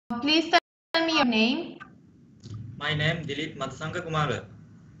Please tell me your name. My name Dilip Matsanka Kumara.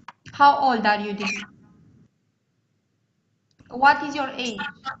 How old are you, Dilip? What is your age?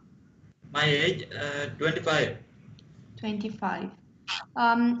 My age 25. 25.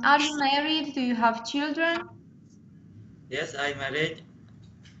 Are you married? Do you have children? Yes, I married.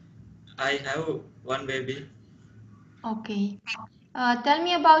 I have one baby. Okay. Tell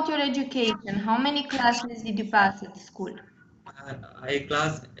me about your education. How many classes did you pass at school? I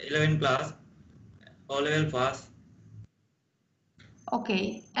class 11 class, all level pass.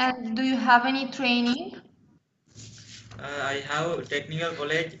 Okay. And do you have any training? I have technical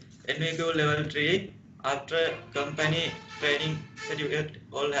college NVQ level 3. After company training certificate,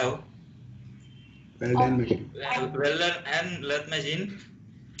 all have. Okay. Welder and Lath machine.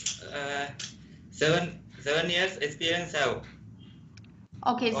 Uh, seven years experience have.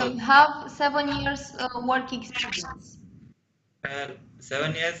 Okay, so All you have 7 years work experience.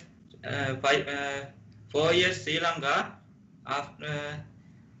 7 years, 4 years Sri Lanka. After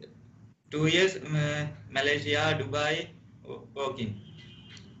 2 years Malaysia, Dubai working.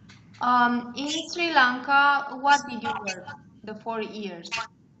 In Sri Lanka, what did you work the 4 years?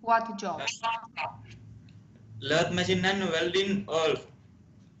 What job? Lath machine and welding all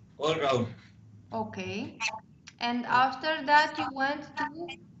round. Okay. And after that, you went to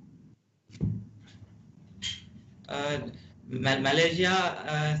Uh, Malaysia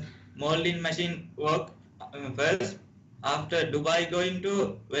molding machine work first. After Dubai going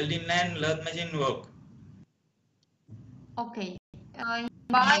to welding and lath machine work. okay. In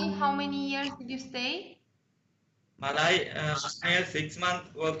Dubai, how many years did you stay? Malay 1 year 6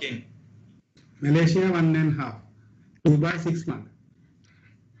 months working. Malaysia 1.5. Dubai 6 months.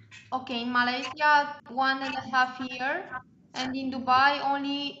 Okay, in Malaysia, 1.5 year, and in Dubai,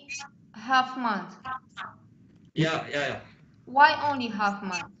 only half month. Yeah. Why only half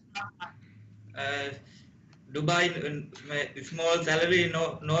month? Dubai small salary,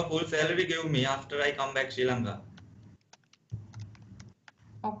 no full salary give me after I come back Sri Lanka.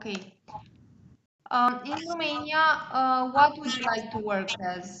 Okay. In Romania, what would you like to work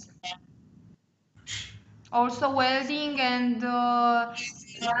as? Also welding and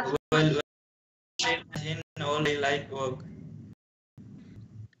Well, machine all I like work.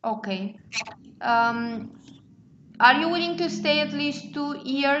 okay. Are you willing to stay at least 2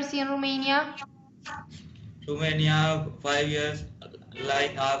 years in Romania? Romania 5 years,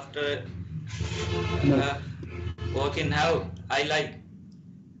 like after uh, working how I like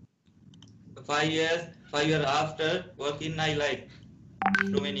 5 years, 5 years after working I like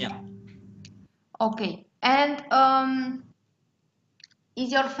Romania. Okay. And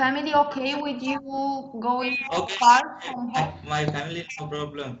is your family okay with you going Okay, far from home? my family no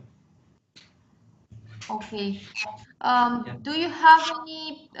problem. Okay. Yeah. Do you have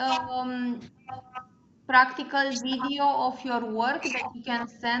any practical video of your work that you can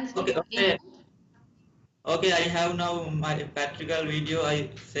send to Okay, your okay, agent? okay. I have now my practical video. I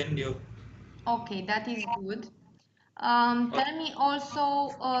send you. Okay, that is good. Okay. Tell me also,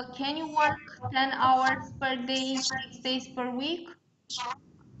 can you work 10 hours per day, 6 days per week?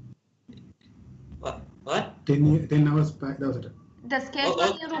 What? 10 hours per day. The schedule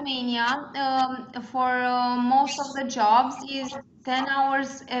Oh, in Romania for most of the jobs is 10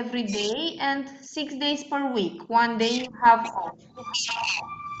 hours every day and 6 days per week. One day you have off.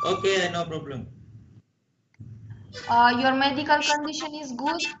 okay, no problem. Your medical condition is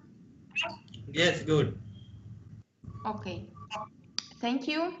good? Yes, good. Okay. Thank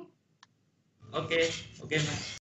you. Okay, okay, ma'am.